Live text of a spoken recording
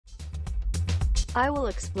I will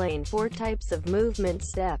explain 4 types of movement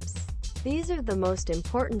steps. These are the most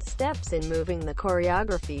important steps in moving the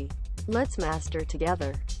choreography. Let's master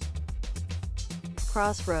together.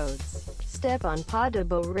 Crossroads. Step on pas de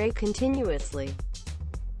bourrée continuously.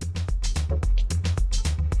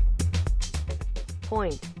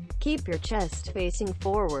 Point. Keep your chest facing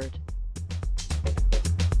forward.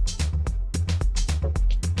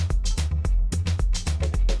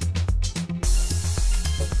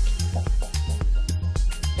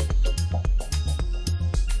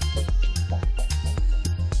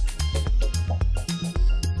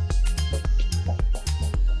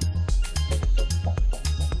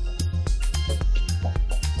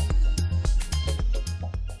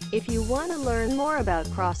 If you want to learn more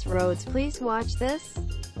about crossroads, please watch this.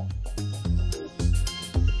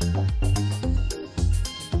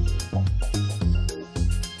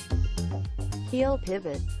 Heel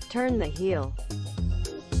pivot. Turn the heel.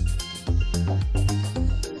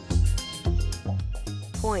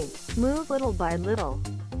 Point. Move little by little.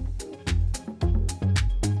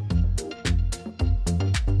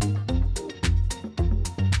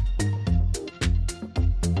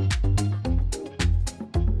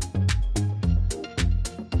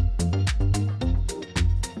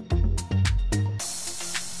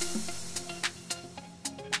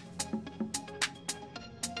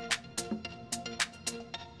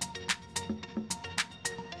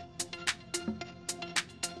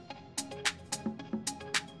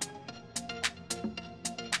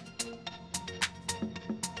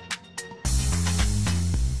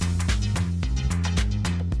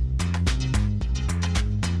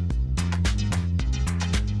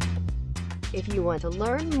 If you want to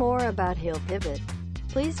learn more about heel pivot,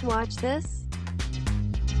 please watch this.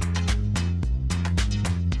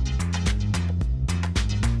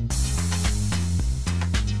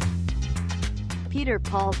 Peter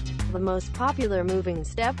Paul, the most popular moving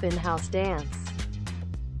step in house dance.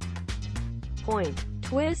 Point.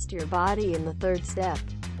 Twist your body in the 3rd step.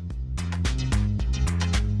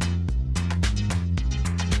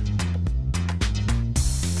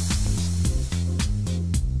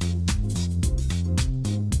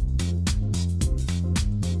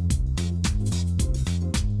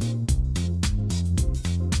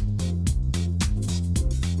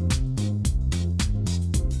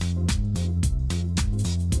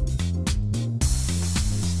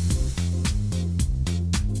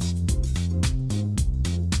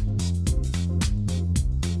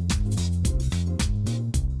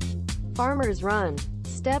 Farmer's run.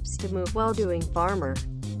 Steps to move while doing farmer.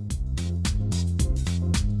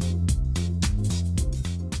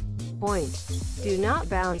 Point. Do not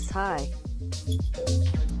bounce high.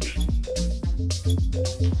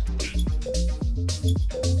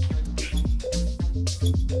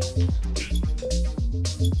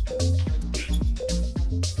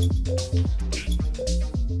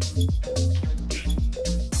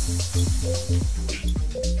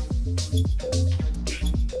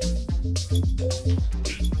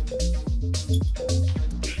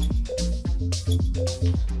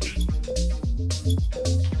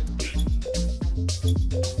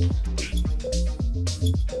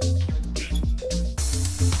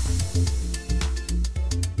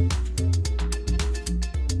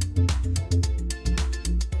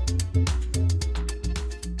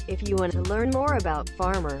 If you want to learn more about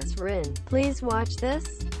farmer's run, please watch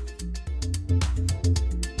this.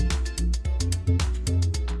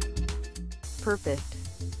 Perfect.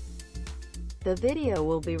 The video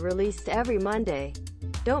will be released every Monday.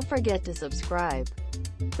 Don't forget to subscribe.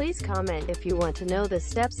 Please comment if you want to know the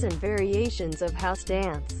steps and variations of house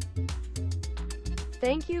dance.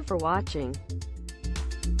 Thank you for watching.